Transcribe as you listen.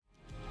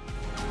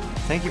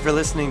Thank you for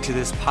listening to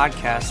this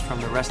podcast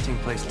from the Resting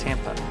Place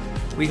Tampa.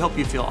 We hope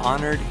you feel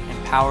honored,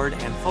 empowered,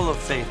 and full of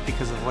faith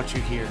because of what you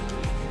hear.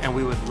 And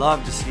we would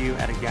love to see you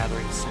at a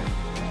gathering soon.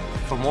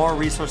 For more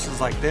resources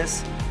like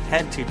this,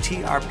 head to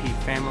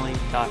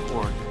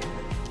trpfamily.org.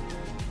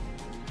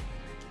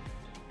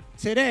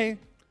 Today,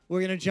 we're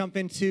going to jump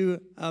into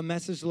a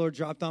message the Lord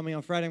dropped on me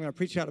on Friday. I'm going to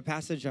preach out a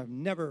passage I've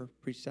never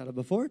preached out of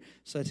before,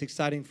 so it's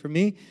exciting for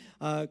me,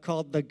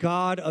 called The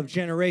God of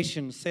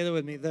Generations. Say that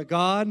with me, The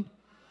God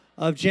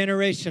of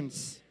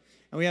Generations.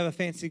 And we have a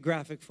fancy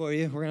graphic for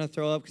you we're going to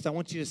throw up because I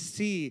want you to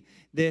see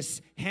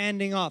this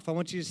handing off. I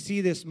want you to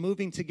see this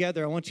moving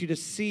together. I want you to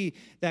see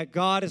that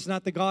God is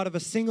not the God of a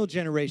single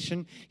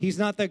generation. He's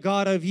not the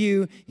God of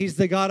you. He's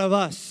the God of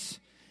us.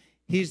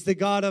 He's the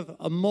God of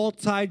a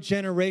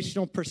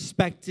multi-generational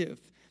perspective.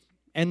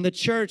 And the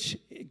church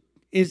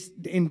is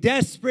in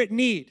desperate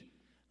need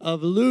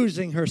of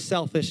losing her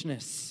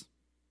selfishness.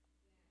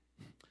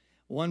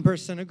 One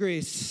person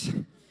agrees.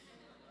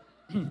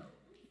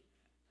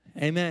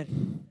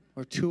 Amen.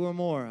 Or two or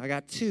more. I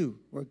got two.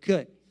 We're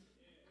good.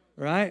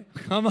 Right?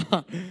 Come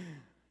on.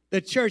 The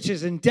church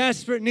is in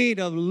desperate need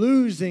of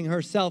losing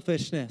her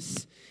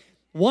selfishness.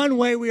 One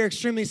way we are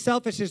extremely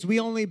selfish is we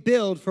only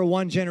build for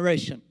one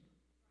generation.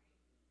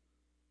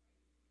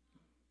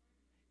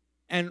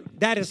 And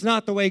that is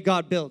not the way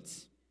God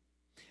builds.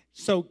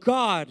 So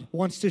God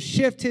wants to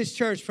shift his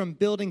church from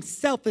building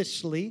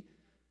selfishly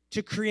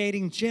to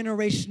creating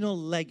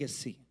generational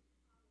legacy.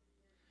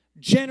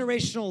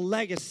 Generational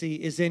legacy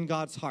is in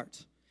God's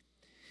heart.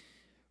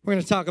 We're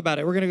going to talk about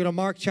it. We're going to go to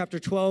Mark chapter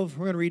 12.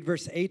 We're going to read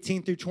verse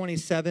 18 through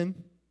 27.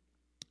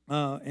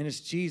 And it's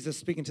Jesus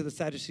speaking to the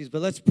Sadducees.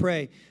 But let's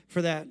pray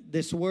for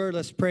this word.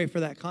 Let's pray for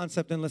that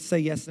concept, and let's say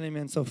yes and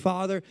amen. So,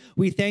 Father,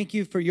 we thank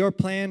you for your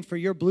plan, for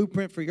your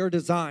blueprint, for your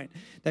design,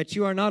 that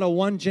you are not a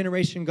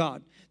one-generation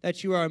God,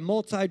 that you are a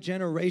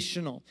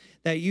multi-generational,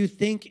 that you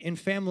think in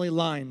family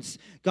lines.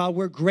 God,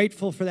 we're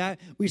grateful for that.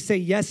 We say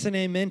yes and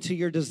amen to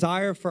your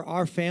desire for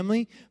our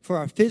family, for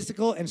our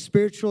physical and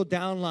spiritual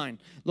downline.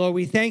 Lord,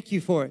 we thank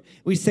you for it.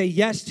 We say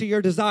yes to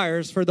your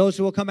desires for those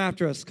who will come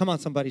after us. Come on,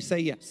 somebody, say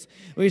yes.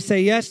 We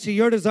say yes to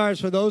your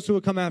desires for those who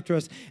will come after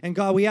us. And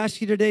God, we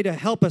ask you today to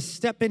help us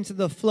step into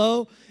the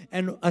flow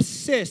and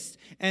assist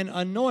and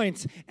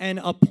anoint and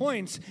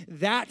appoint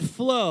that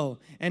flow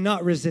and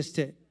not resist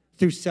it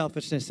through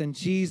selfishness. In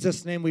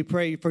Jesus' name, we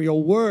pray for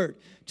your word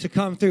to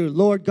come through.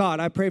 Lord God,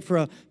 I pray for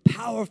a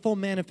powerful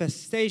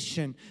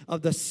manifestation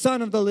of the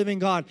Son of the living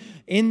God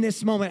in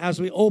this moment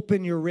as we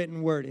open your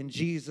written word. In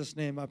Jesus'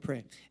 name, I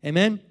pray.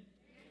 Amen.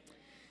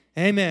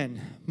 Amen.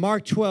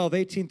 Mark 12,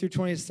 18 through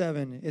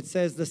 27. It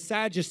says, the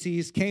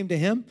Sadducees came to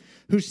him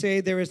who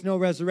say there is no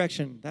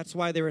resurrection. That's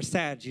why they were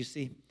sad, you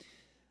see.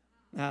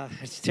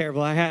 It's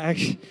terrible. I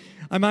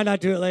might not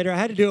do it later. I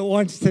had to do it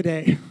once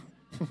today.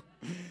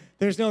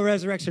 There's no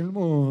resurrection.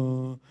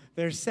 Oh,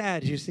 they're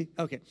sad, you see.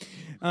 Okay.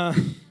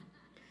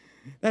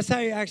 That's how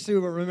you actually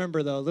will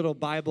remember, though, little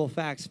Bible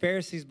facts.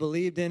 Pharisees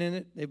believed in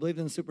it. They believed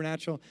in the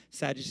supernatural.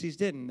 Sadducees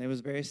didn't. It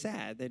was very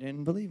sad. They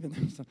didn't believe in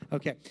them.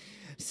 Okay.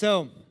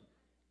 So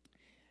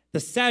the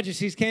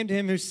Sadducees came to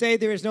him who say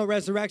there is no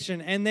resurrection,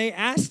 and they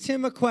asked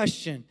him a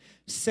question,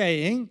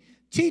 saying,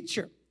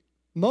 Teacher,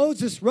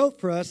 Moses wrote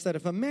for us that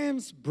if a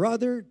man's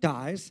brother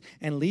dies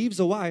and leaves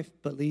a wife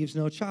but leaves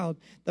no child,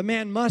 the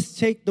man must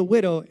take the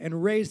widow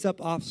and raise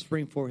up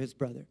offspring for his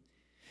brother.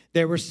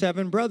 There were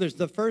 7 brothers.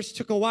 The first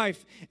took a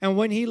wife, and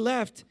when he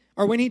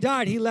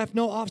died, he left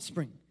no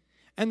offspring.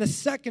 And the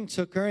second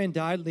took her and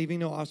died, leaving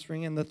no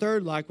offspring. And the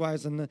third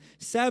likewise, and the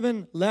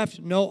 7 left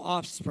no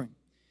offspring.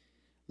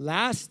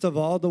 Last of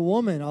all, the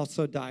woman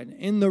also died.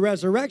 In the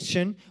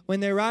resurrection,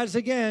 when they rise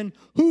again,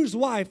 whose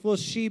wife will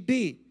she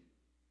be?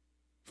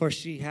 For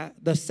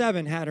the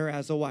 7 had her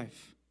as a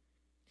wife.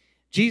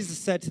 Jesus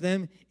said to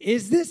them,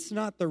 is this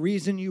not the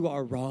reason you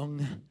are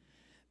wrong?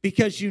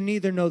 Because you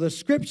neither know the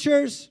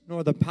scriptures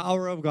nor the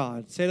power of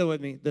God. Say that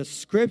with me. The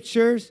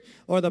scriptures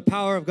or the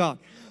power of God.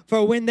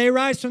 For when they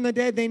rise from the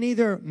dead, they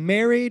neither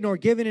marry nor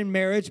given in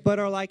marriage, but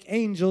are like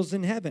angels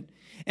in heaven.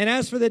 And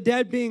as for the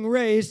dead being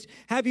raised,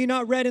 have you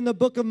not read in the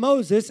book of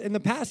Moses, in the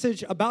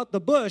passage about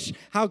the bush,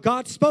 how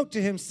God spoke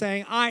to him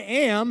saying, I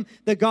am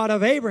the God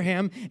of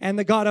Abraham and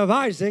the God of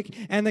Isaac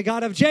and the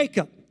God of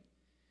Jacob.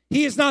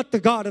 He is not the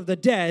God of the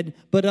dead,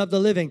 but of the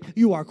living.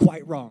 You are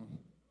quite wrong.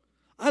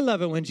 I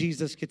love it when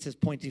Jesus gets his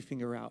pointy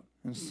finger out.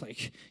 And it's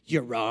like,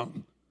 you're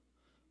wrong.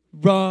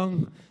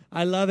 Wrong.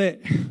 I love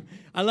it.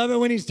 I love it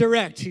when he's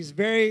direct. He's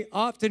very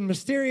often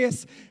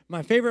mysterious.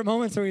 My favorite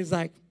moments are he's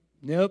like,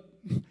 nope,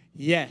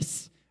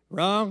 yes.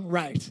 Wrong,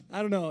 right.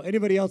 I don't know.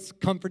 Anybody else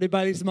comforted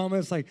by these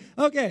moments? Like,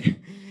 okay,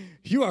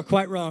 you are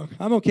quite wrong.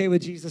 I'm okay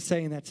with Jesus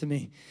saying that to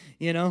me,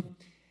 you know?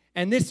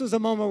 And this was a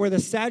moment where the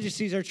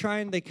Sadducees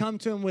they come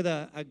to him with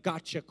a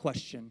gotcha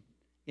question,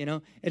 you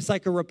know? It's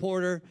like a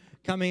reporter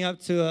coming up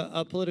to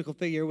a political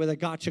figure with a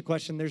gotcha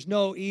question. There's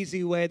no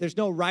easy way. There's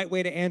no right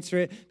way to answer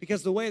it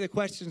because the way the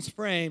question's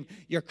framed,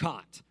 you're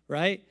caught,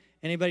 right?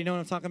 Anybody know what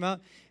I'm talking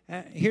about?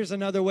 Here's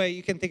another way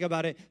you can think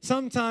about it.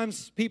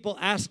 Sometimes people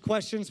ask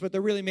questions, but they're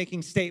really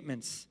making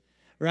statements,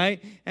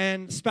 right?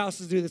 And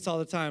spouses do this all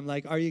the time.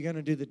 Like, are you going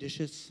to do the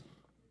dishes?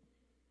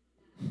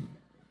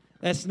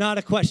 That's not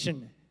a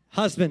question.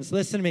 Husbands,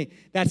 listen to me.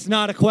 That's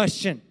not a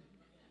question.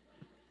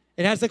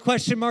 It has a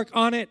question mark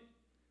on it,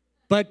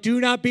 but do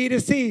not be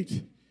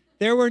deceived.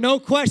 There were no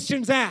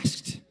questions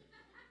asked.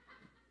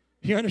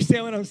 You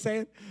understand what I'm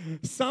saying?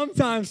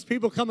 Sometimes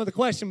people come with a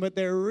question, but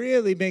they're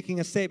really making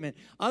a statement.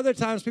 Other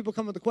times people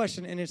come with a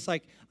question, and it's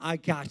like, I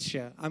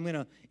gotcha.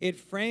 It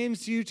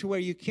frames you to where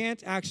you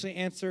can't actually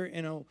answer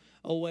in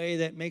a way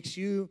that makes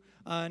you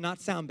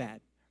not sound bad,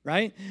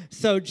 right?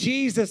 So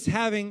Jesus,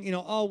 having,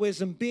 all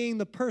wisdom, being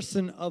the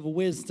person of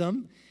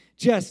wisdom,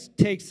 just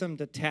takes them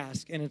to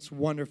task, and it's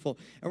wonderful.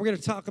 And we're going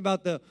to talk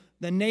about the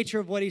nature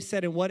of what he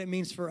said and what it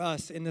means for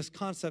us in this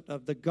concept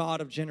of the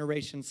God of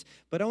generations.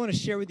 But I want to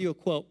share with you a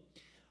quote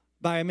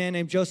by a man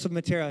named Joseph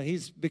Matera.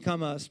 He's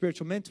become a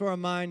spiritual mentor of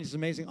mine. He's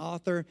an amazing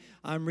author.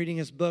 I'm reading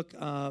his book,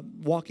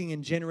 Walking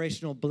in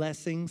Generational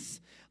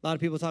Blessings. A lot of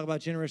people talk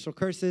about generational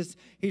curses.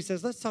 He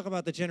says, let's talk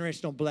about the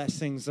generational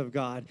blessings of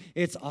God.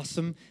 It's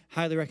awesome.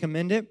 Highly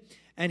recommend it.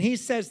 And he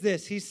says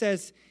this. He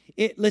says,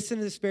 listen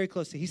to this very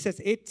closely. He says,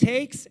 it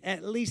takes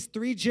at least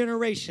 3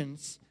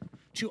 generations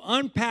to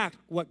unpack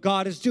what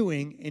God is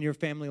doing in your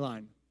family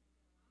line.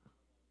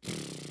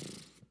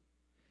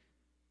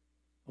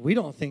 We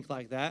don't think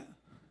like that.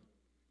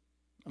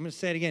 I'm going to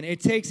say it again.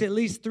 It takes at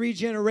least 3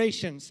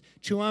 generations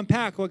to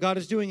unpack what God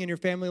is doing in your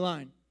family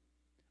line,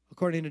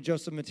 according to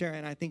Joseph Matera,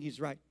 and I think he's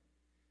right.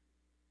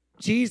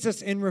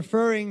 Jesus, in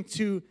referring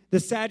to the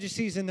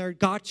Sadducees and their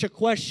gotcha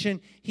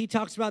question, he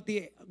talks about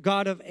the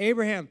God of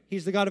Abraham.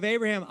 He's the God of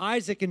Abraham,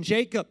 Isaac, and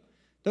Jacob.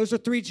 Those are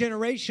 3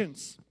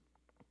 generations.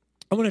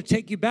 I want to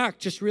take you back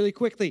just really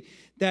quickly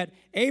that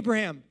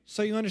Abraham,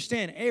 so you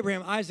understand,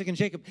 Abraham, Isaac, and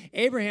Jacob.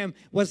 Abraham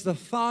was the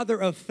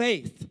father of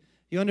faith.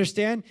 You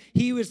understand?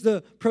 He was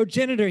the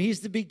progenitor. He's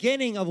the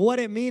beginning of what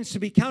it means to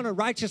be counted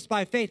righteous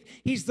by faith.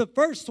 He's the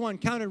first one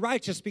counted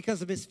righteous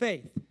because of his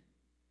faith.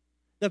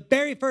 The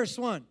very first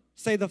one.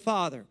 Say the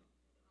father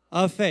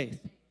of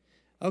faith.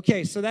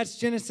 Okay, so that's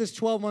Genesis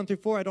 12, 1 through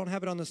 4. I don't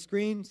have it on the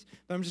screens,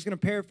 but I'm just going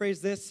to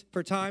paraphrase this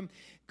for time.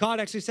 God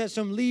actually says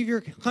to him, leave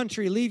your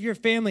country, leave your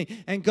family,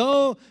 and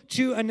go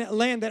to a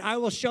land that I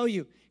will show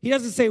you. He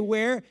doesn't say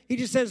where. He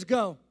just says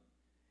go.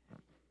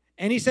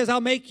 And he says,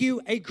 I'll make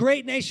you a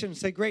great nation.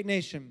 Say great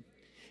nation.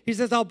 He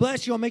says, I'll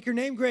bless you. I'll make your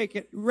name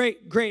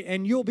great,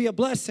 and you'll be a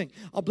blessing.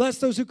 I'll bless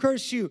those who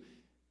curse you.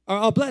 Or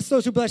I'll bless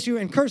those who bless you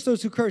and curse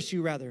those who curse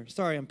you, rather.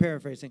 Sorry, I'm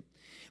paraphrasing.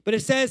 But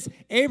it says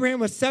Abraham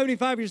was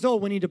 75 years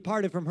old when he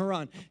departed from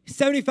Haran.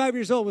 75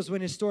 years old was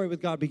when his story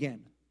with God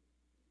began.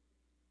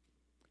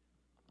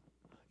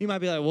 You might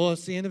be like, well,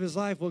 it's the end of his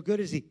life. Well, good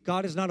is he?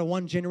 God is not a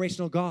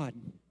one-generational God.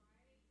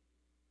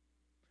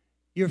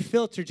 Your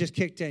filter just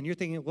kicked in. You're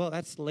thinking, well,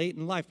 that's late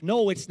in life.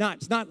 No, it's not.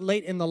 It's not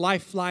late in the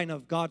lifeline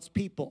of God's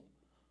people.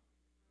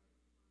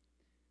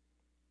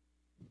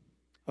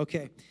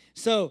 Okay,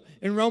 so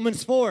in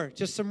Romans 4,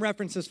 just some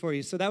references for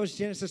you. So that was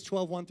Genesis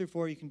 12, 1 through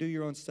 4. You can do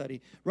your own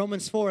study.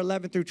 Romans 4,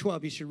 11 through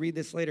 12. You should read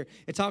this later.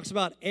 It talks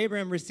about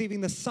Abraham receiving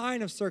the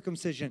sign of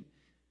circumcision.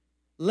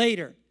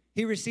 Later,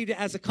 he received it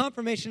as a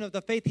confirmation of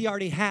the faith he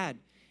already had.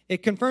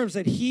 It confirms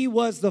that he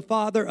was the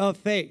father of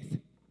faith.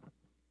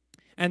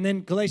 And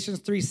then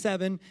Galatians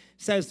 3:7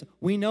 says,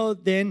 we know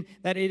then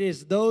that it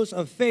is those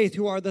of faith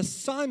who are the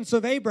sons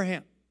of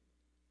Abraham.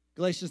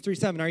 Galatians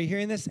 3:7. Are you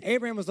hearing this?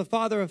 Abraham was the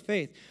father of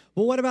faith.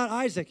 Well, what about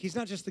Isaac? He's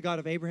not just the God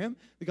of Abraham,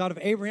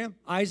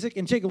 Isaac,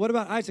 and Jacob. What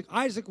about Isaac?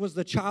 Isaac was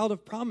the child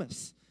of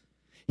promise.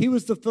 He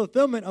was the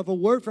fulfillment of a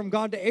word from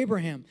God to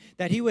Abraham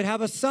that he would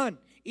have a son,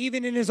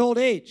 even in his old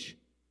age.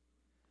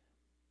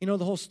 You know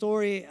the whole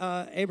story.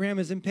 Abraham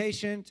is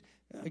impatient,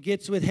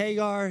 gets with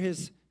Hagar,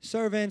 his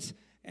servants.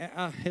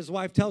 His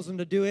wife tells him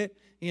to do it.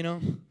 You know,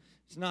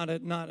 it's not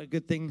a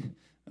good thing.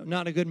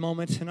 Not a good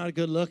moment, not a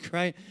good look,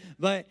 right?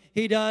 But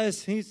he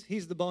does.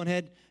 He's the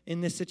bonehead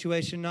in this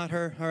situation, not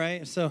her, all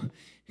right? So,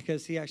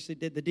 because he actually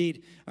did the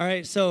deed. All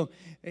right, so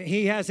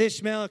he has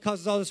Ishmael. It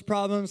causes all these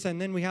problems, and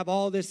then we have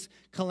all this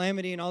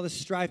calamity and all this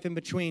strife in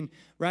between,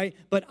 right?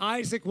 But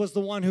Isaac was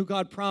the one who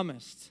God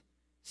promised.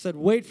 Said,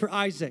 wait for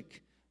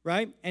Isaac,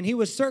 right? And he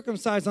was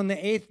circumcised on the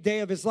 8th day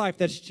of his life.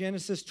 That's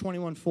Genesis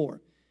 21:4.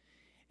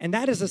 And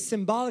that is a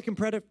symbolic and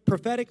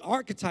prophetic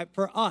archetype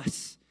for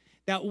us,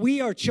 that we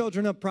are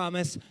children of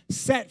promise,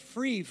 set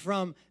free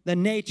from the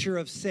nature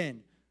of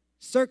sin.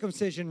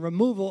 Circumcision,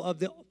 removal of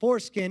the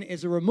foreskin,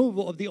 is a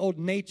removal of the old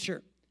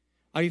nature.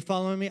 Are you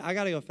following me? I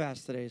got to go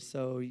fast today,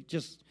 so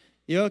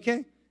you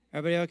okay?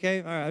 Everybody okay?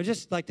 All right, I would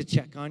just like to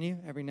check on you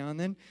every now and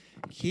then.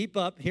 Keep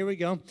up. Here we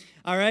go.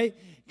 All right.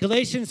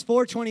 Galatians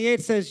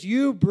 4:28 says,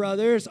 you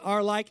brothers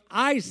are like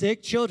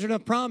Isaac, children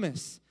of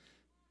promise.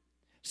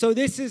 So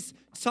this is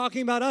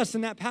talking about us,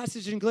 and that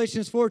passage in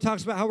Galatians 4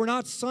 talks about how we're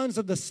not sons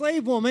of the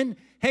slave woman,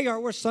 Hagar,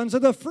 we're sons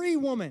of the free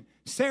woman,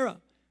 Sarah.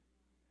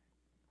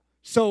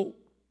 So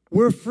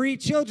we're free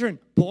children,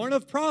 born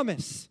of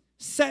promise,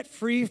 set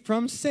free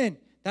from sin.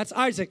 That's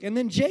Isaac. And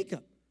then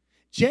Jacob.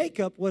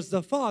 Jacob was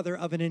the father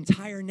of an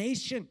entire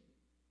nation.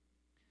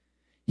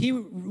 he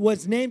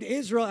was named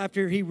Israel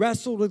after he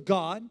wrestled with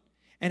God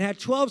and had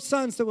 12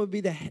 sons that would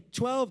be the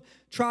 12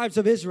 tribes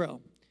of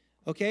Israel.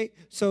 Okay,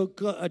 so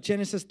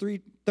Genesis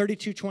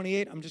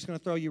 32:28. I'm just going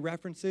to throw you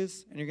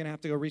references, and you're going to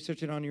have to go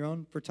research it on your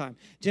own for time.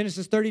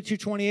 Genesis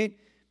 32:28,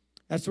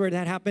 that's where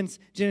that happens.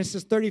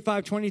 Genesis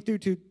 35:20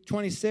 through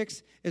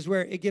 26 is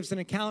where it gives an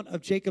account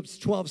of Jacob's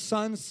 12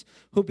 sons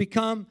who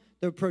become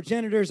the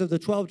progenitors of the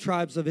 12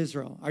 tribes of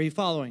Israel. Are you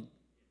following?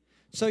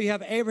 So you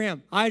have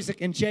Abraham, Isaac,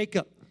 and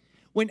Jacob.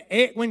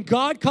 When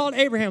God called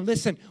Abraham,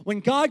 listen, when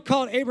God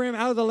called Abraham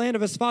out of the land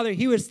of his father,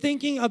 he was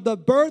thinking of the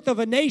birth of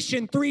a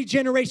nation 3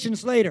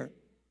 generations later.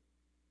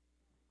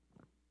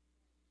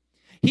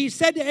 He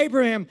said to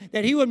Abraham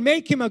that he would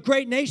make him a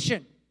great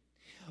nation.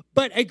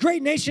 But a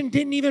great nation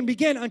didn't even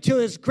begin until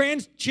his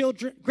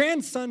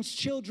grandson's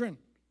children.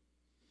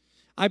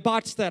 I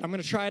botched that. I'm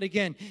going to try it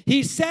again.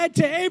 He said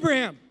to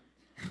Abraham,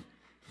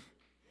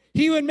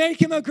 he would make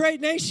him a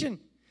great nation.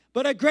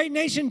 But a great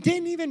nation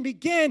didn't even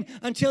begin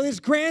until his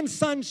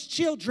grandson's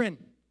children.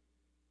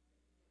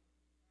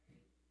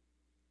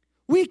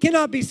 We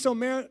cannot be so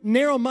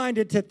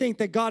narrow-minded to think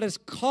that God is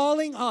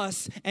calling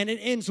us and it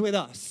ends with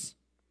us.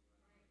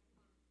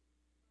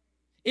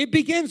 It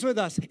begins with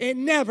us. It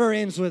never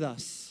ends with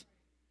us.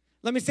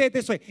 Let me say it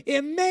this way.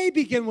 It may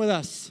begin with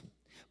us,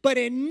 but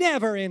it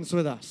never ends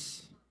with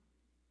us.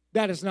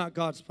 That is not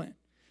God's plan.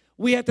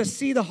 We have to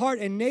see the heart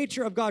and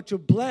nature of God to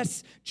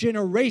bless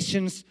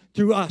generations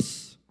through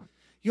us.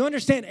 You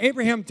understand,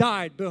 Abraham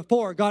died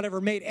before God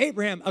ever made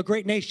Abraham a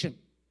great nation.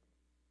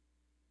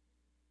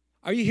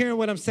 Are you hearing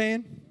what I'm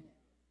saying?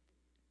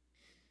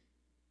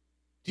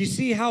 Do you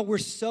see how we're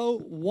so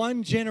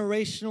one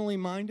generationally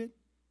minded?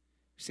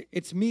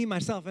 It's me,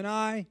 myself, and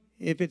I.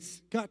 If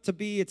it's got to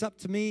be, it's up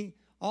to me.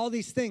 All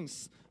these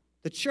things.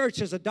 The church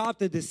has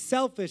adopted this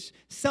selfish,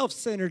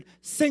 self-centered,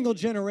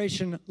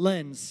 single-generation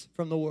lens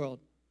from the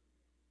world.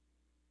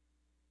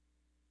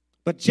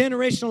 But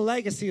generational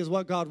legacy is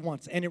what God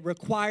wants, and it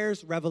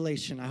requires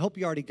revelation. I hope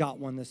you already got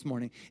one this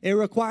morning. It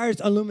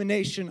requires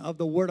illumination of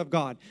the Word of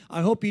God.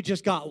 I hope you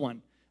just got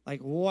one.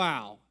 Like,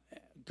 wow.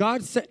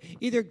 God said,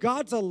 either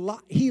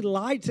he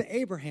lied to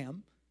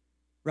Abraham,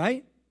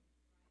 right?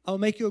 I'll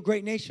make you a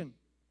great nation.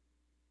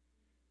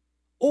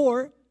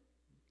 Or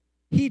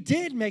he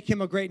did make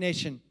him a great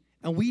nation,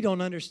 and we don't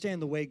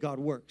understand the way God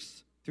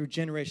works through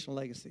generational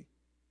legacy.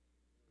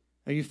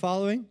 Are you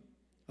following?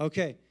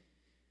 Okay.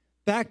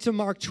 Back to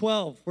Mark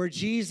 12, where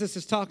Jesus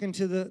is talking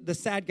to the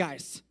sad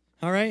guys,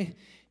 all right?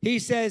 He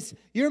says,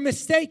 you're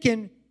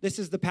mistaken. This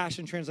is the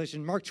Passion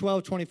Translation, Mark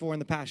 12:24 in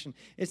the Passion.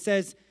 It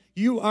says,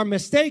 you are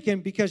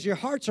mistaken because your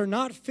hearts are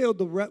not filled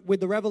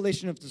with the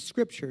revelation of the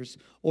Scriptures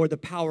or the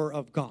power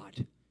of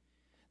God.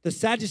 The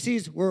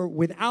Sadducees were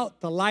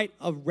without the light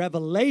of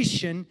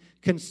revelation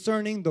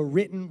concerning the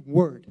written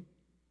word.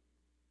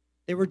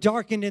 They were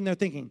darkened in their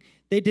thinking.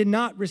 They did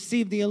not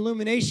receive the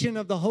illumination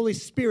of the Holy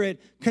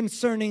Spirit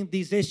concerning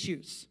these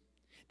issues.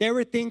 They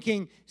were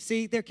thinking,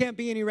 see, there can't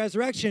be any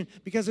resurrection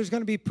because there's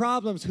going to be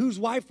problems. Whose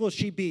wife will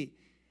she be?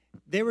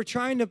 They were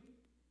trying to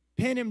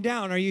pin him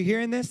down. Are you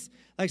hearing this?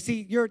 Like,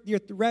 see,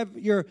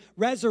 your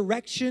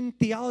resurrection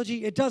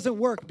theology, it doesn't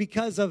work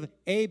because of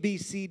A, B,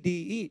 C, D,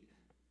 E.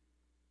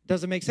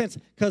 Doesn't make sense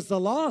because the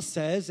law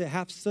says it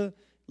has to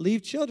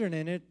leave children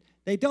in it.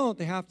 They don't.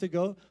 They have to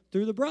go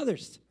through the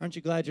brothers. Aren't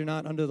you glad you're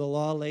not under the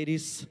law,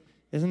 ladies?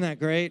 Isn't that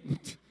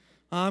great?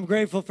 I'm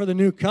grateful for the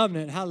new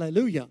covenant.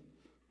 Hallelujah.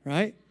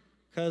 Right?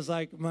 Because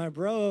like my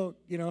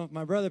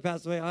brother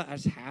passed away.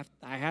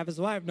 I have his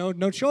wife.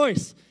 No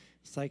choice.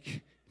 It's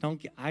like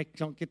I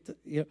don't get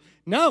to.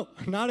 No,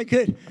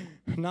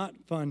 not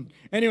fun.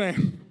 Anyway,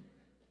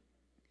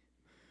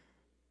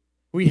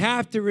 we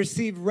have to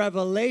receive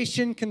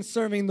revelation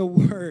concerning the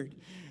word.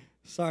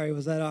 Sorry,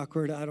 was that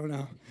awkward? I don't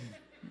know.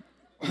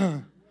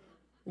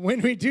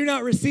 When we do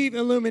not receive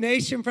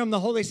illumination from the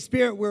Holy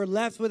Spirit, we're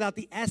left without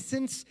the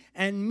essence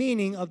and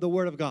meaning of the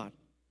Word of God.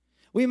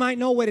 We might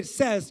know what it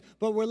says,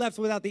 but we're left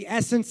without the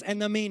essence and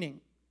the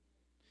meaning.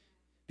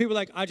 People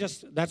are like,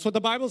 that's what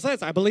the Bible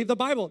says. I believe the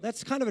Bible.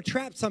 That's kind of a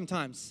trap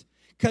sometimes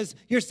because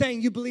you're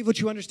saying you believe what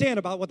you understand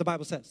about what the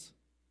Bible says.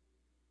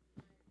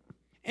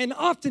 And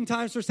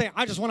oftentimes we're saying,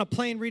 I just want a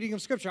plain reading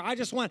of Scripture.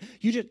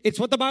 It's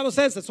what the Bible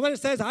says. That's what it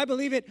says. I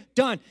believe it.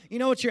 Done. You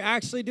know what you're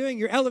actually doing?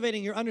 You're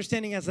elevating your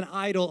understanding as an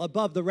idol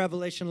above the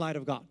revelation light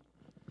of God.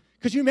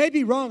 Because you may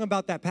be wrong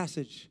about that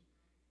passage.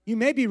 You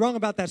may be wrong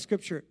about that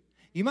Scripture.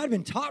 You might have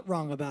been taught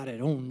wrong about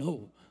it. Oh,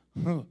 no.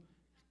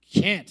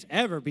 Can't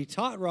ever be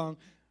taught wrong,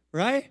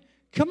 right?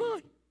 Come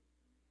on.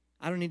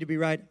 I don't need to be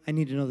right. I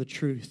need to know the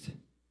truth.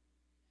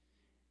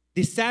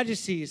 The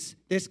Sadducees,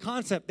 this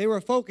concept, they were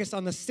focused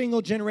on the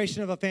single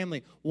generation of a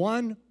family.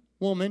 One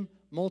woman,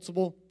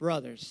 multiple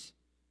brothers.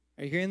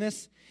 Are you hearing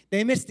this?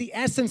 They missed the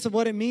essence of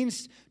what it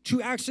means to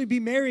actually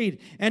be married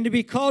and to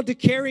be called to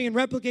carry and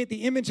replicate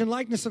the image and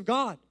likeness of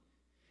God.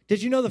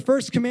 Did you know the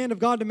first command of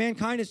God to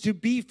mankind is to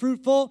be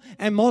fruitful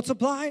and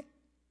multiply?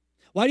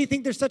 Why do you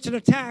think there's such an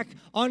attack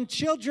on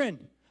children?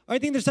 Why do you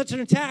think there's such an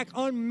attack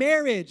on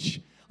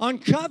marriage, on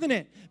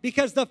covenant,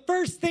 because the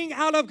first thing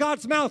out of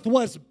God's mouth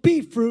was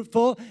be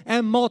fruitful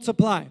and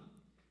multiply.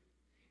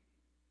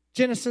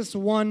 Genesis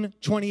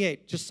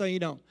 1:28, just so you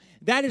know.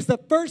 That is the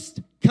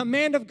first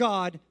command of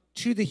God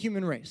to the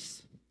human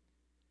race.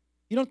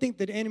 You don't think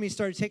that the enemy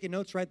started taking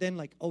notes right then,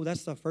 like, oh,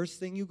 that's the first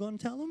thing you're going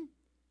to tell him?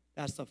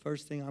 That's the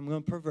first thing I'm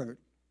going to pervert.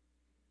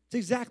 It's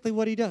exactly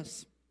what he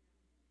does.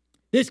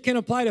 This can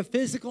apply to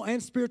physical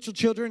and spiritual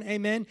children,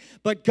 amen.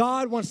 But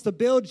God wants to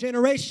build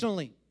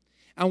generationally,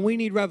 and we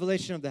need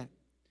revelation of that.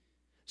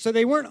 So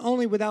they weren't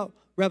only without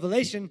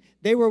revelation,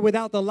 they were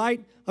without the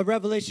light of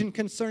revelation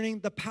concerning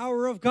the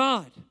power of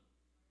God.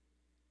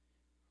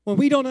 When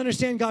we don't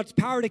understand God's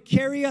power to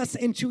carry us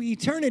into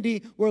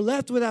eternity, we're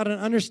left without an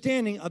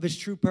understanding of his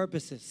true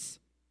purposes.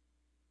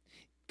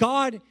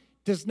 God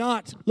does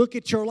not look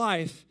at your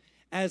life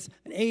as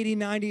an 80,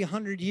 90,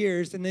 100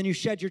 years, and then you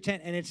shed your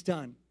tent and it's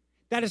done.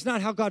 That is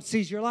not how God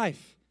sees your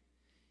life.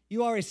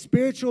 You are a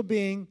spiritual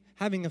being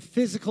having a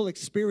physical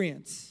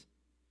experience.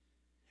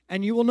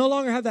 And you will no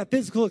longer have that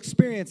physical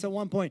experience at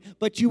one point,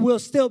 but you will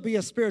still be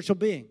a spiritual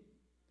being.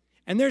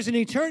 And there's an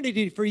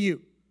eternity for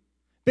you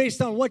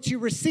based on what you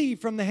receive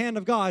from the hand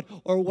of God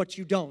or what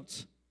you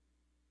don't.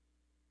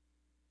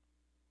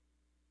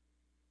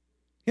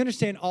 You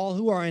understand, all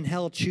who are in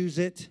hell choose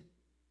it.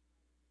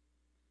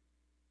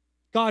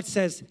 God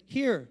says,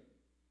 here,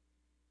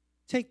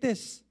 take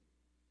this.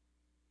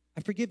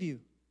 I forgive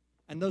you.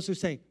 And those who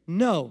say,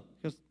 no,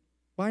 he goes,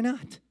 why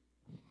not?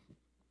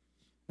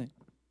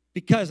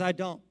 Because I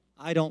don't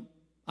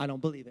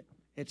believe it.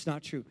 It's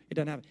not true. It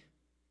doesn't happen.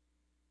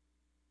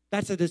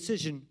 That's a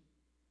decision,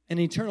 an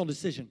eternal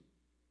decision.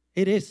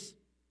 It is.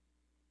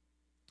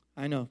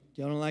 I know.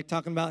 You don't like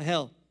talking about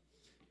hell.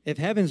 If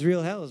heaven's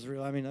real, hell is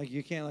real. I mean, like,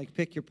 you can't like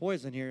pick your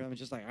poison here. I'm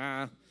just like,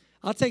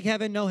 I'll take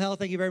heaven, no hell,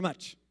 thank you very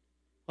much.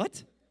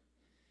 What?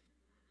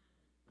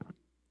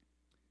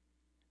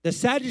 The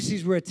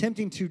Sadducees were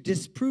attempting to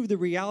disprove the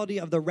reality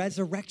of the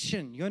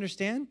resurrection. You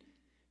understand?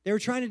 They were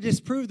trying to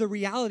disprove the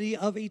reality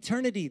of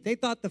eternity. They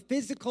thought the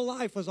physical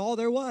life was all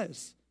there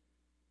was.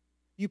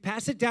 You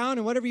pass it down,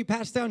 and whatever you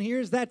pass down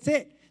here that's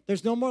it.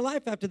 There's no more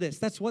life after this.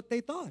 That's what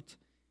they thought.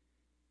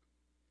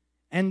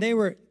 And they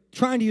were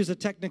trying to use a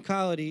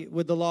technicality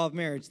with the law of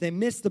marriage. They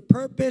missed the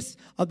purpose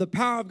of the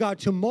power of God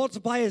to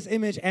multiply his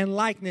image and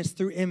likeness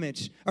through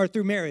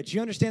marriage.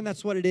 You understand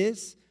that's what it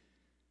is?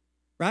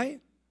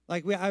 Right?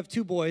 Like I have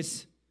two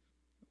boys.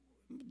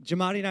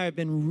 Jamadi and I have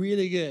been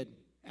really good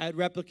at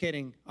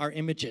replicating our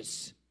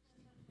images.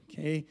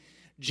 Okay?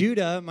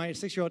 Judah, my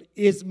 6-year-old,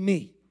 is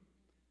me.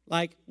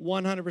 Like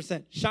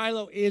 100%.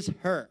 Shiloh is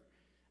her.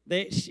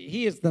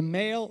 He is the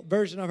male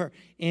version of her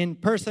in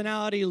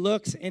personality,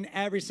 looks, in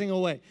every single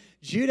way.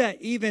 Judah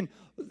even,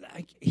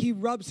 he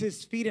rubs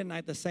his feet at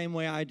night the same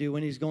way I do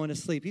when he's going to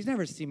sleep. He's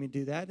never seen me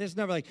do that. It's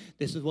never like,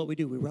 this is what we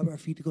do. We rub our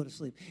feet to go to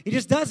sleep. He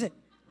just does it.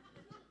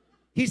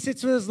 He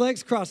sits with his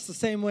legs crossed the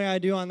same way I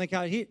do on the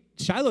couch.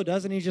 Shiloh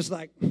does, and he's just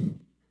like,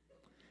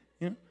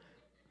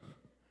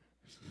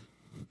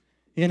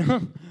 you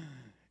know.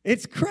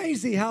 It's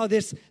crazy how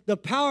the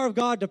power of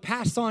God to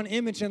pass on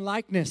image and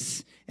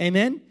likeness.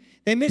 Amen.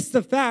 They missed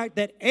the fact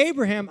that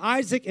Abraham,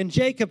 Isaac, and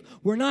Jacob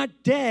were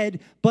not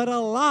dead, but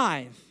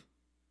alive.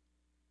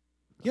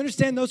 You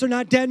understand those are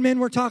not dead men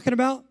we're talking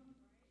about?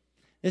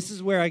 This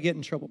is where I get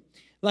in trouble.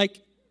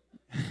 Like,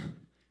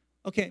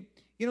 okay,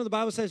 you know the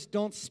Bible says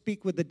don't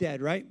speak with the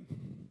dead, right?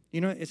 You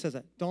know, it says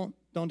that. Don't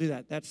do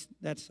that. That's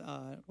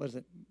what is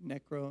it?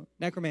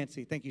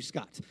 Necromancy. Thank you,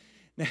 Scott.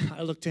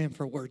 I look to him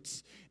for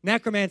words.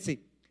 Necromancy.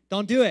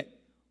 Don't do it.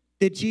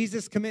 Did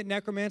Jesus commit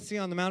necromancy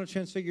on the Mount of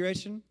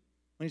Transfiguration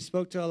when he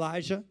spoke to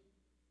Elijah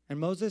and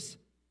Moses?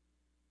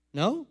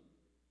 No.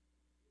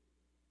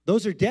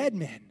 Those are dead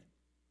men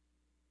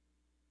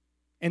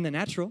in the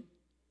natural.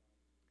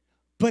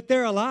 But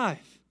they're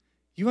alive.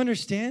 You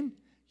understand?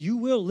 You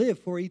will live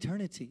for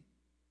eternity,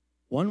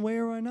 one way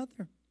or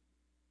another.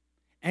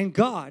 And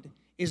God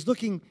is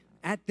looking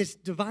at this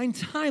divine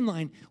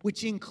timeline,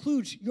 which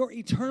includes your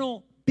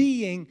eternal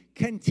being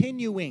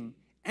continuing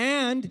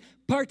and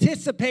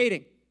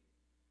participating.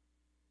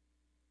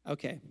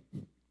 Okay.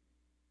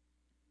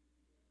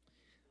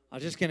 I'm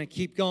just going to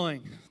keep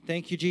going.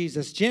 Thank you,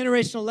 Jesus.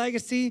 Generational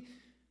legacy,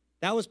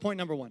 that was point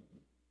number 1.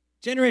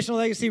 Generational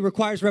legacy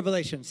requires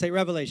revelation. Say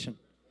revelation.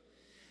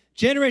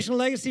 Generational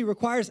legacy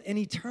requires an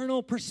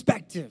eternal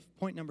perspective.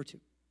 Point number 2.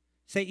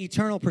 Say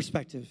eternal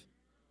perspective.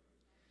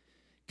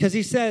 Because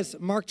he says,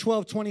 Mark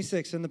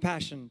 12:26 in the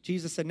Passion,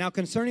 Jesus said, now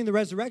concerning the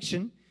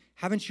resurrection,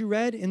 haven't you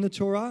read in the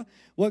Torah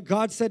what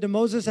God said to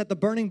Moses at the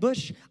burning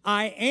bush?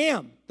 I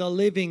am the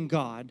living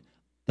God,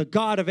 the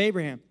God of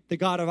Abraham, the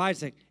God of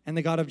Isaac, and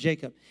the God of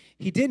Jacob.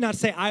 He did not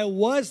say, I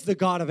was the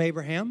God of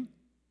Abraham.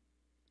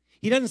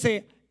 He doesn't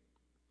say,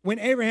 when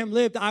Abraham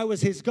lived, I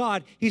was his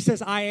God. He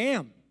says, I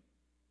am.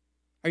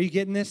 Are you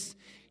getting this?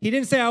 He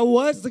didn't say, I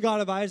was the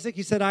God of Isaac.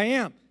 He said, I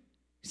am.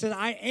 He said,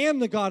 I am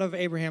the God of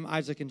Abraham,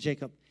 Isaac, and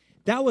Jacob.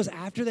 That was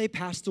after they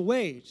passed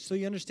away. So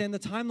you understand the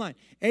timeline.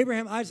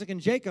 Abraham, Isaac,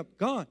 and Jacob,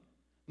 gone.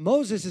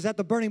 Moses is at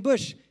the burning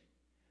bush.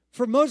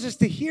 For Moses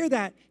to hear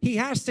that, he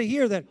has to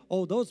hear that,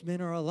 oh, those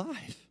men are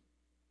alive.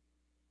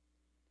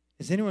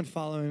 Is anyone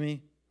following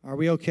me? Are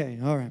we okay?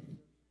 All right.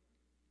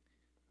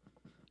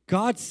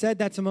 God said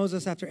that to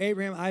Moses after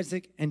Abraham,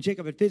 Isaac, and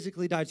Jacob had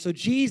physically died. So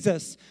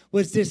Jesus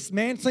was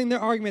dismantling their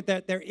argument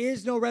that there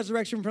is no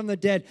resurrection from the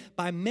dead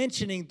by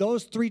mentioning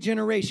those 3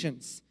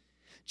 generations.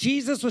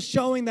 Jesus was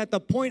showing that the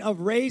point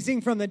of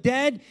raising from the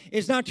dead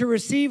is not to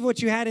receive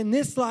what you had in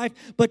this life,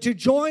 but to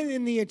join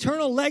in the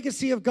eternal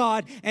legacy of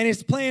God and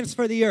his plans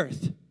for the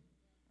earth.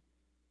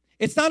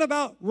 It's not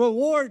about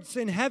rewards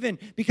in heaven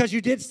because you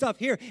did stuff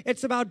here.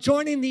 It's about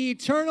joining the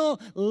eternal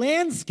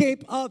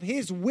landscape of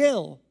his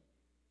will.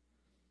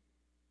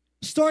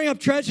 Storing up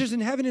treasures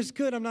in heaven is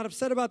good. I'm not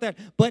upset about that.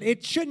 But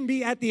it shouldn't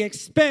be at the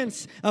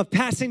expense of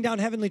passing down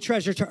heavenly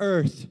treasure to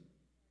earth.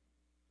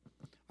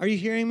 Are you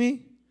hearing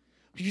me?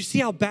 Do you see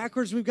how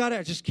backwards we've got it?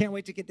 I just can't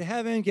wait to get to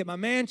heaven, get my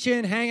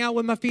mansion, hang out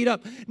with my feet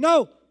up.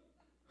 No.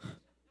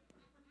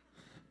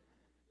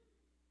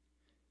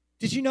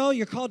 Did you know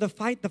you're called to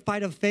fight the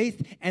fight of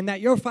faith and that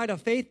your fight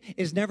of faith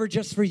is never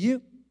just for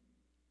you?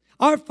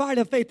 Our fight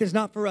of faith is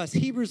not for us.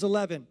 Hebrews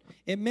 11,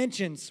 it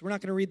mentions, we're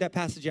not going to read that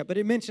passage yet, but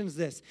it mentions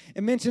this.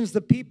 It mentions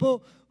the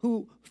people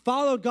who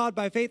followed God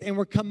by faith and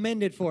were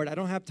commended for it. I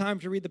don't have time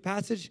to read the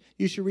passage.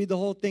 You should read the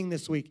whole thing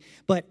this week.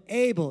 But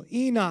Abel,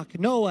 Enoch,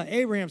 Noah,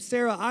 Abraham,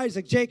 Sarah,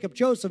 Isaac, Jacob,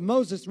 Joseph,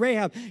 Moses,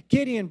 Rahab,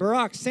 Gideon,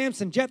 Barak,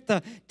 Samson,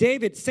 Jephthah,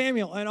 David,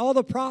 Samuel, and all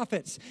the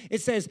prophets.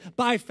 It says,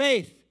 by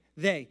faith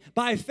they,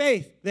 by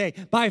faith they,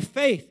 by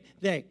faith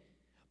they.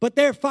 But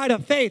their fight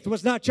of faith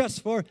was not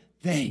just for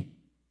they.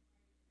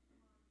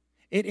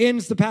 It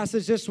ends the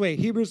passage this way,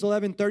 Hebrews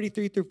 11,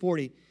 33 through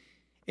 40.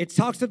 It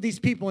talks of these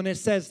people and it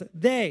says,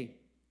 they,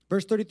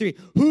 verse 33,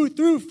 who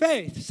through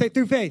faith, say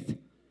through faith,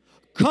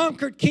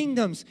 conquered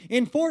kingdoms,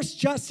 enforced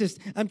justice,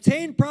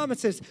 obtained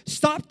promises,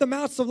 stopped the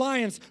mouths of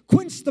lions,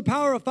 quenched the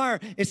power of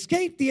fire,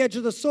 escaped the edge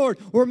of the sword,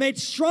 were made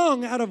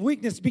strong out of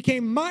weakness,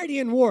 became mighty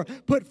in war,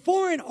 put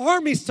foreign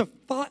armies to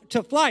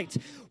flight.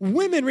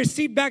 Women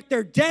received back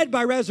their dead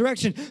by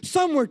resurrection.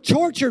 Some were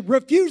tortured,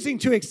 refusing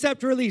to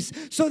accept release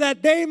so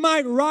that they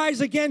might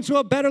rise again to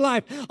a better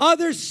life.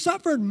 Others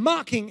suffered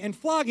mocking and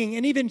flogging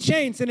and even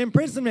chains and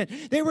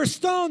imprisonment. They were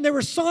stoned, they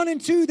were sawn in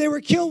two, they were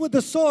killed with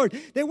the sword.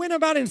 They went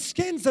about in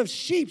skins of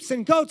sheep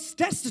and goats,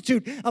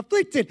 destitute,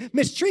 afflicted,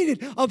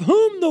 mistreated, of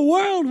whom the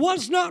world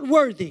was not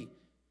worthy.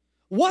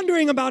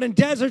 Wandering about in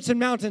deserts and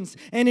mountains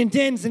and in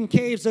dens and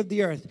caves of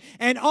the earth.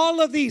 And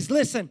all of these,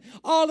 listen,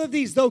 all of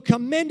these, though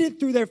commended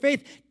through their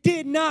faith,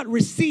 did not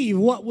receive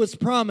what was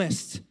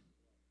promised.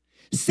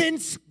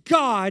 Since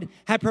God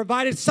had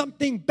provided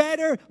something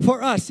better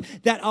for us,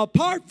 that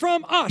apart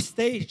from us,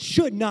 they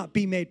should not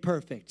be made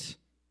perfect.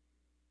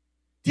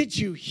 Did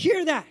you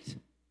hear that?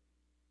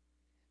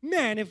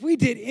 Man, if we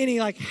did any,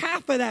 like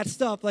half of that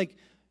stuff, like,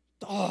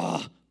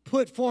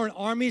 put foreign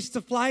armies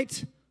to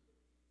flight,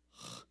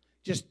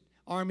 just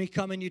army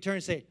come and you turn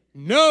and say,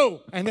 no,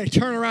 and they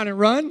turn around and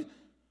run,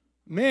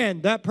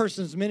 man, that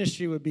person's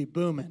ministry would be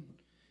booming.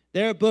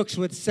 Their books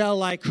would sell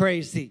like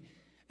crazy.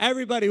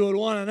 Everybody would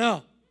want to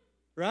know,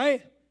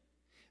 right?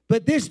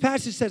 But this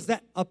passage says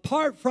that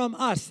apart from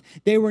us,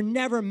 they were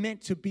never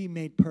meant to be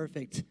made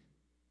perfect.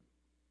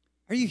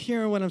 Are you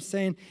hearing what I'm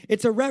saying?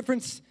 It's a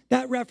reference,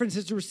 that reference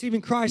is to receiving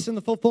Christ in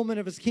the fulfillment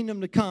of his kingdom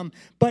to come,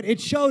 but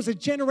it shows a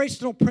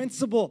generational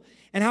principle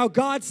and how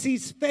God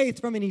sees faith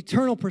from an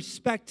eternal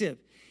perspective.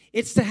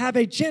 It's to have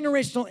a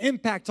generational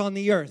impact on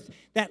the earth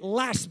that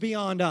lasts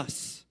beyond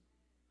us.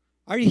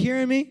 Are you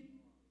hearing me?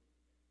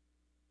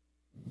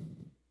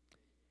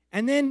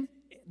 And then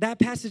that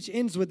passage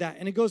ends with that,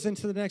 and it goes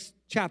into the next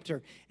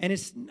chapter. And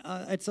it's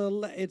a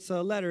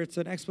letter, it's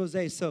an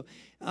expose. So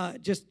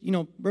just,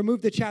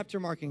 remove the chapter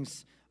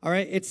markings. All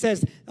right? It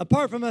says,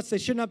 apart from us, they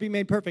should not be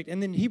made perfect.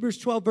 And then Hebrews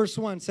 12, verse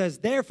 1 says,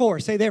 therefore,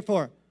 say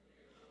therefore.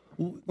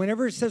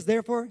 Whenever it says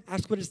therefore,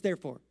 ask what it's there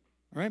for.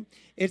 All right?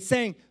 It's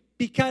saying,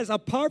 because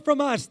apart from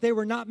us, they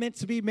were not meant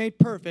to be made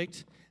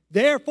perfect.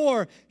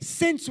 Therefore,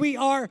 since we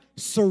are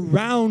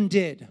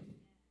surrounded.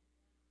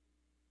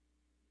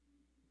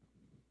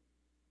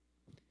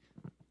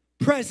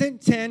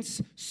 Present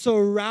tense,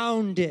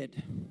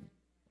 surrounded.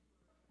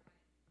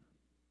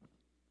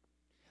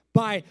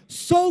 By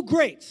so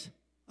great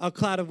a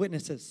cloud of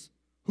witnesses.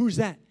 Who's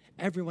that?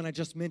 Everyone I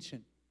just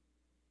mentioned.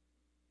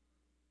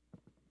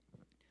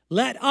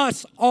 Let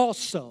us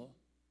also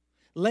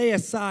lay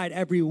aside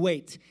every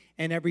weight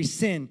and every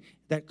sin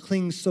that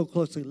clings so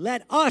closely.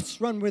 Let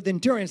us run with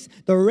endurance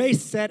the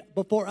race set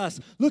before us,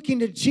 looking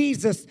to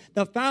Jesus,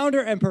 the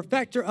founder and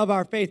perfecter of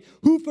our faith,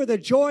 who for the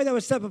joy that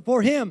was set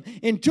before him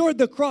endured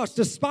the cross,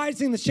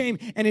 despising the shame,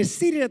 and is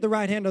seated at the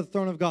right hand of the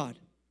throne of God.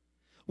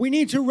 We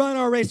need to run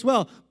our race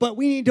well, but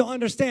we need to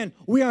understand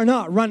we are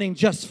not running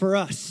just for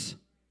us.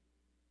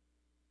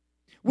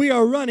 We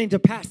are running to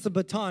pass the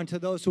baton to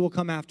those who will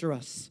come after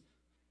us.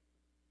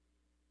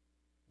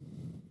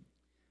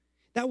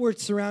 That word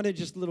surrounded,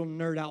 just a little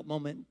nerd out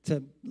moment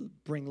to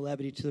bring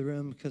levity to the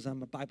room because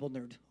I'm a Bible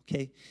nerd,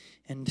 okay?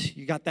 And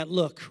you got that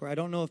look where I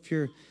don't know if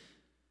you're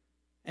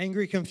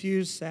Angry,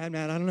 confused, sad,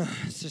 mad. I don't know.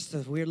 It's just a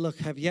weird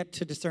look. I've yet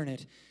to discern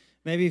it.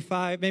 Maybe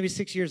 5, maybe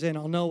 6 years in,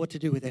 I'll know what to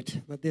do with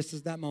it. But this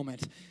is that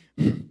moment.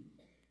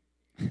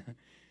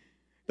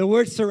 The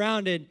word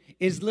surrounded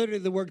is literally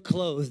the word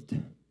clothed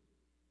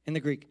in the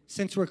Greek.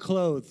 Since we're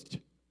clothed,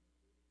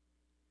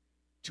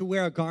 to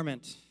wear a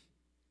garment,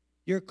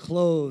 you're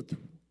clothed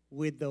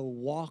with the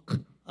walk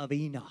of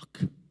Enoch.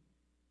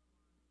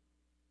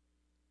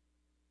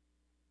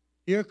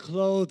 You're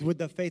clothed with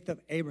the faith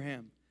of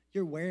Abraham.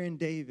 You're wearing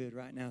David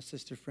right now,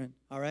 sister friend.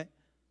 All right?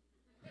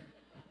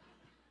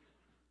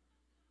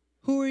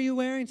 Who are you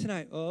wearing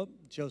tonight? Oh,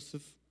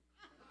 Joseph.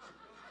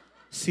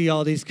 See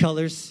all these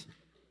colors?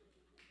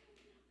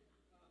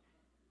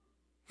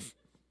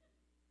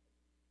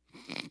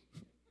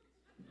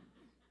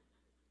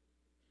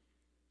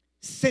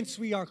 Since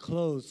we are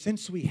clothed,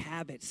 since we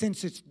have it,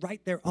 since it's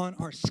right there on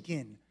our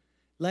skin,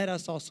 let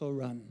us also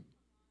run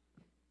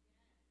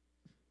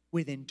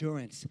with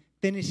endurance,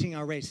 finishing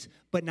our race,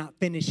 but not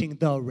finishing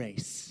the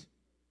race.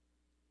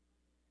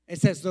 It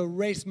says the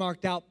race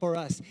marked out for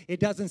us. It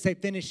doesn't say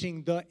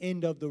finishing the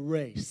end of the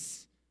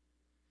race.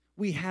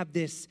 We have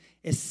this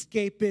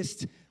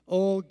escapist,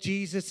 oh,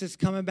 Jesus is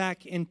coming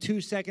back in 2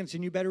 seconds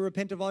and you better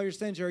repent of all your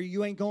sins or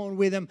you ain't going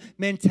with him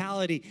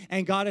mentality.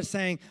 And God is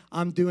saying,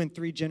 I'm doing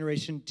 3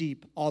 generations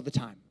deep all the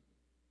time.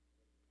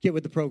 Get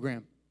with the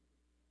program.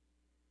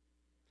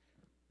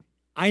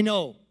 I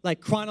know, like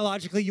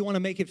chronologically, you want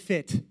to make it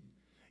fit.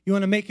 You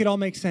want to make it all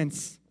make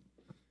sense.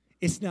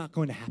 It's not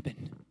going to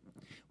happen.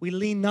 We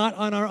lean not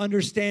on our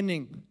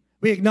understanding.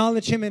 We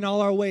acknowledge him in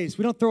all our ways.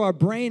 We don't throw our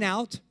brain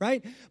out,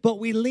 right? But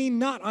we lean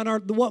not on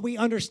what we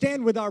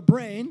understand with our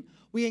brain.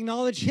 We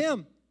acknowledge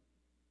him.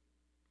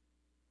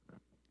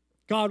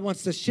 God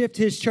wants to shift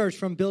his church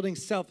from building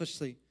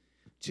selfishly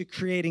to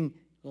creating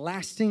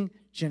lasting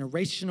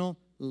generational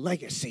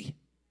legacy.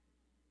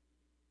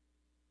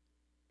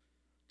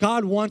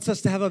 God wants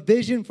us to have a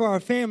vision for our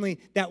family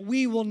that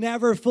we will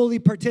never fully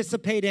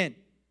participate in,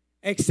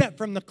 except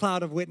from the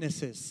cloud of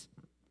witnesses.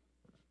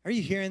 Are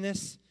you hearing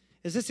this?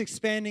 Is this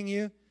expanding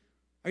you?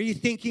 Are you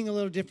thinking a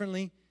little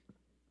differently?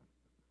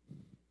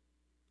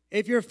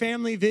 If your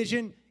family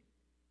vision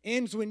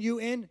ends when you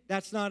end,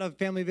 that's not a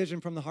family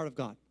vision from the heart of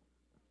God.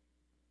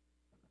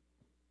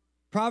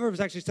 Proverbs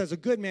actually says a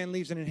good man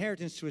leaves an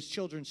inheritance to his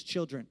children's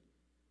children.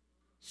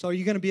 So are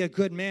you going to be a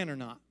good man or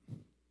not?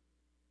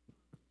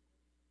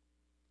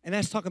 And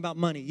that's talking about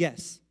money.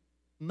 Yes,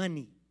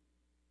 money.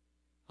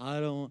 I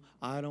don't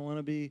want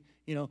to be,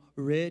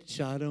 rich.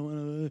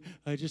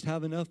 I just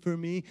have enough for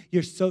me.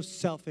 You're so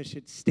selfish,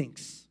 it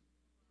stinks.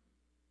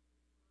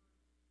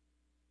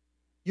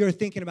 You're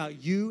thinking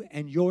about you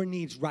and your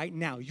needs right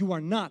now. You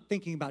are not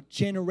thinking about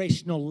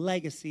generational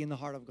legacy in the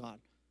heart of God.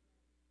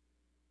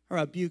 I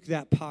rebuke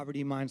that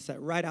poverty mindset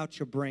right out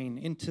your brain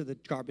into the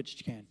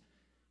garbage can.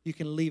 You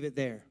can leave it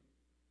there.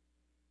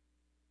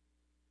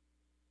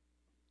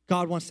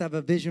 God wants to have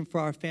a vision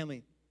for our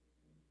family.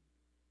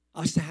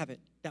 Us to have it,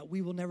 that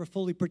we will never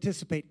fully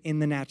participate in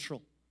the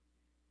natural.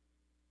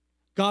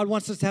 God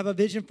wants us to have a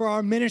vision for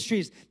our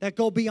ministries that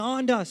go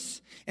beyond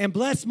us and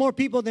bless more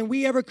people than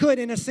we ever could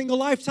in a single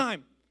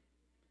lifetime.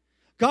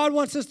 God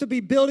wants us to be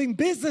building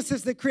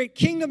businesses that create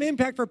kingdom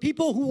impact for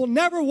people who will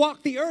never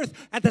walk the earth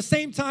at the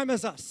same time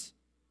as us.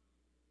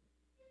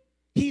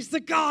 He's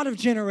the God of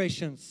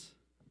generations.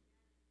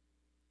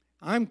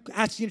 I'm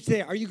asking you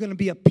today, are you going to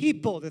be a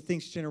people that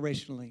thinks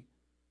generationally?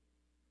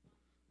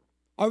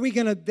 Are we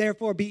going to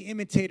therefore be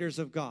imitators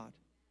of God?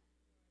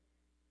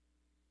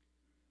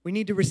 We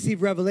need to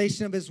receive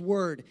revelation of his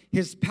word,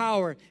 his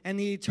power, and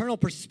the eternal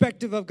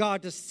perspective of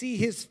God to see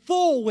his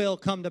full will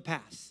come to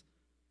pass.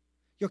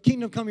 Your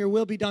kingdom come, your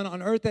will be done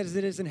on earth as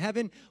it is in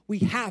heaven. We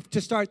have to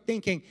start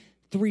thinking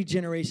 3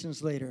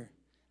 generations later.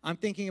 I'm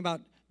thinking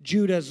about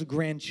Judah's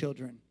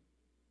grandchildren.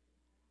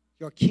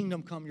 Your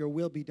kingdom come, your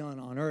will be done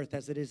on earth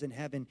as it is in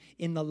heaven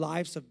in the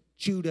lives of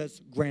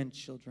Judah's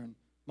grandchildren,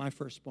 my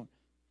firstborn.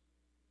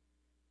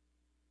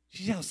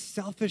 You see how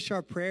selfish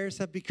our prayers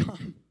have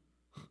become?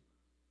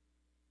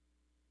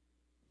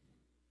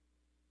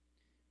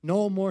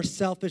 No more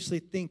selfishly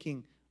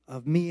thinking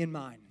of me and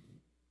mine.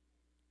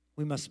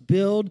 We must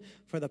build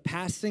for the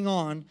passing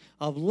on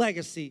of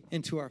legacy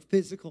into our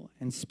physical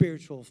and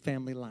spiritual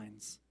family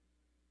lines.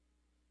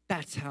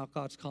 That's how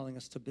God's calling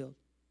us to build.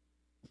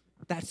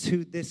 That's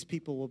who this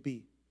people will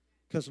be,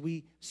 because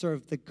we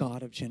serve the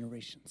God of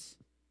generations.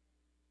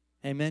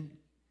 Amen?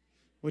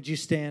 Would you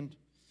stand?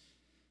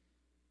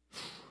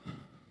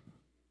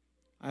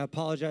 I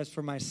apologize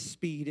for my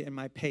speed and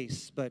my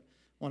pace, but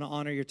I want to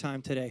honor your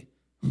time today.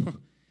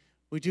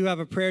 We do have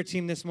a prayer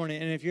team this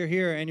morning, and if you're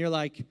here and you're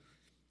like,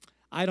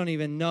 I don't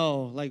even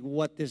know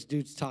what this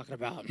dude's talking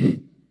about.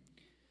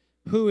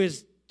 Who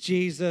is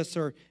Jesus?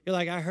 Or you're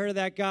like, I heard of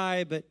that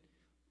guy, but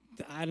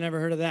I never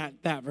heard of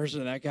that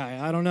version of that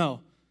guy. I don't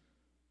know.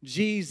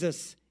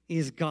 Jesus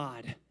is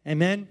God.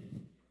 Amen?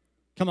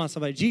 Come on,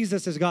 somebody.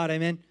 Jesus is God.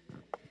 Amen?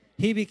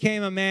 He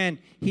became a man.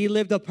 He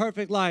lived a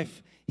perfect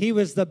life. He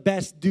was the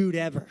best dude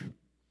ever.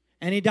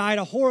 And he died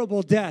a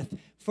horrible death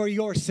for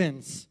your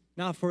sins,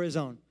 not for his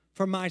own,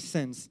 for my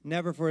sins,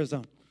 never for his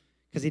own,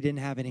 because he didn't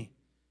have any.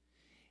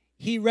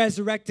 He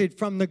resurrected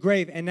from the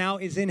grave and now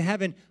is in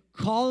heaven,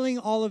 calling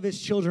all of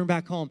his children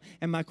back home.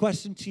 And my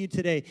question to you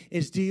today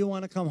is, do you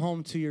want to come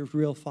home to your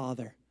real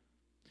Father?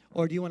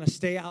 Or do you want to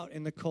stay out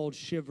in the cold,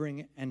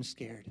 shivering and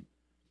scared?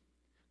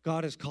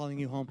 God is calling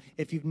you home.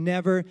 If you've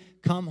never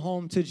come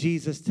home to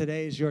Jesus,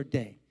 today is your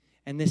day.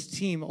 And this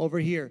team over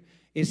here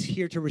is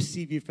here to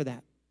receive you for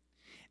that.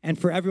 And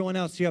for everyone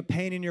else, you have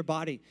pain in your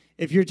body.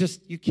 If you're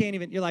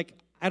you're like,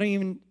 I don't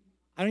even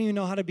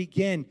know how to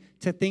begin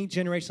to think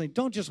generationally.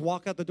 Don't just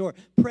walk out the door.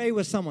 Pray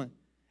with someone.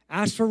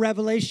 Ask for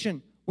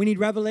revelation. We need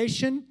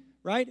revelation,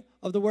 right,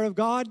 of the Word of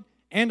God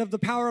and of the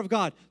power of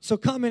God. So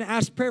come and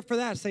ask prayer for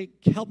that. Say,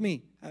 help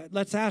me.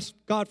 Let's ask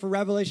God for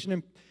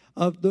revelation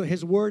of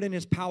His Word and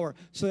His power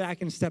so that I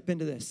can step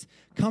into this.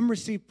 Come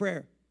receive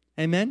prayer.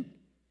 Amen?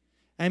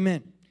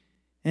 Amen.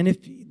 And if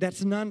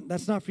that's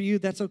not for you,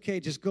 that's okay.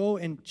 Just go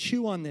and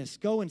chew on this.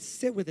 Go and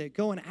sit with it.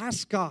 Go and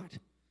ask God.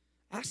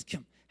 Ask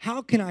Him,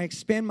 how can I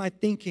expand my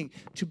thinking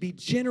to be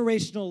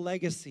generational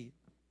legacy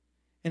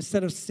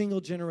instead of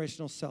single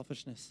generational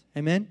selfishness?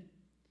 Amen?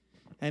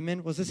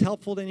 Amen. Was this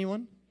helpful to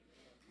anyone?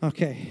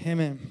 Okay.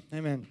 Amen.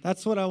 Amen.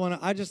 That's what I want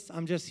to,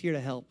 I'm just here to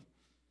help.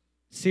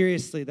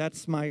 Seriously,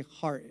 that's my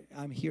heart.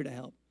 I'm here to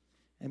help.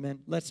 Amen.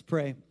 Let's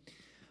pray.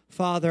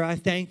 Father, I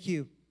thank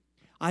you.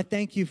 I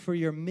thank you for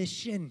your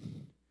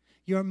mission.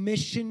 Your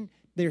mission,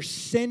 they're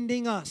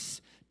sending us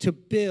to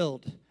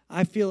build.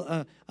 I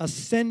feel a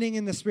sending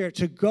in the Spirit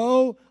to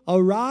go,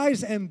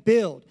 arise and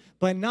build,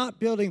 but not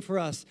building for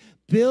us.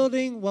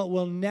 Building what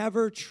we'll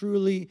never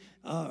truly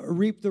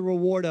reap the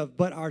reward of,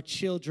 but our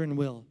children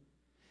will.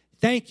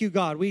 Thank you,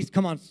 God.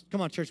 Come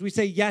on, church. We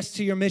say yes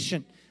to your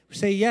mission. We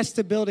say yes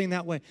to building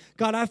that way.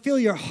 God, I feel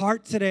your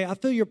heart today. I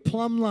feel your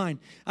plumb line.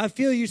 I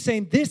feel you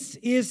saying this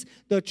is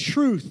the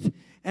truth.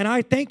 And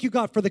I thank you,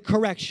 God, for the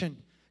correction.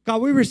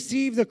 God, we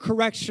receive the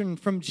correction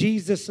from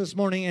Jesus this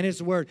morning and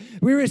His Word.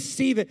 We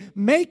receive it.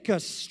 Make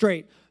us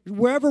straight.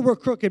 Wherever we're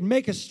crooked,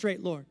 make us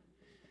straight, Lord.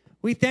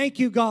 We thank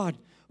you, God,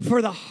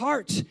 for the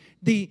heart,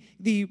 the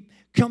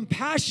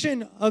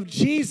compassion of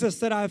Jesus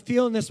that I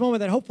feel in this moment,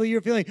 that hopefully you're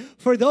feeling,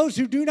 for those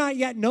who do not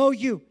yet know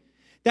you,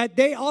 that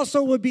they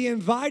also would be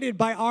invited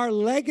by our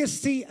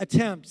legacy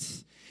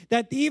attempts.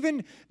 That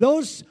even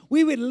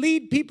we would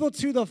lead people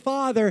to the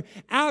Father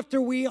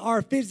after we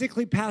are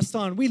physically passed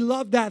on. We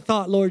love that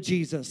thought, Lord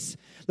Jesus.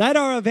 Let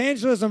our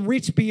evangelism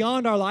reach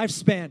beyond our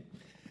lifespan,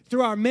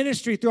 through our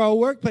ministry, through our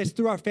workplace,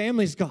 through our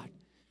families, God.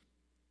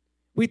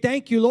 We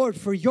thank you, Lord,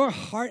 for your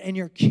heart and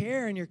your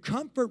care and your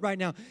comfort right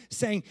now,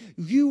 saying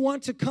you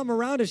want to come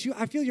around us.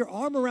 I feel your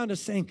arm around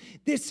us saying,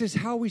 this is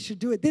how we should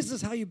do it. This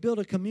is how you build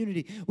a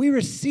community. We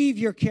receive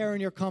your care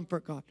and your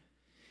comfort, God.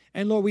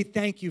 And Lord, we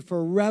thank you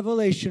for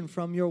revelation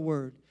from your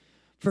word,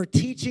 for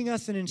teaching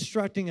us and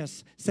instructing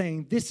us,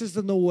 saying this is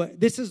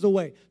the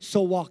way,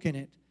 so walk in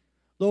it.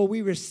 Lord,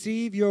 we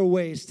receive your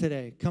ways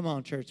today. Come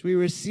on, church. We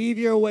receive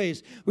your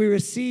ways. We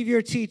receive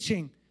your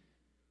teaching.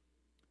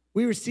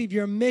 We receive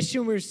your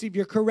mission. We receive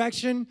your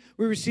correction.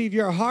 We receive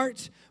your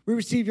heart. We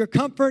receive your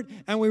comfort.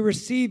 And we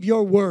receive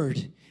your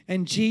word.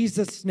 In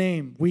Jesus'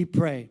 name we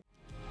pray.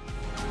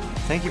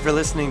 Thank you for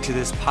listening to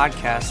this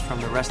podcast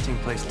from the Resting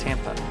Place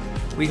Tampa.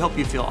 We hope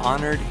you feel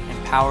honored,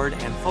 empowered,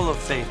 and full of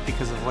faith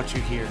because of what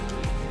you hear.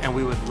 And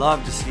we would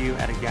love to see you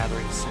at a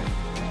gathering soon.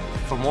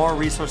 For more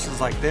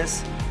resources like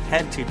this,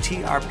 head to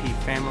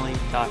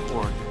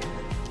trpfamily.org.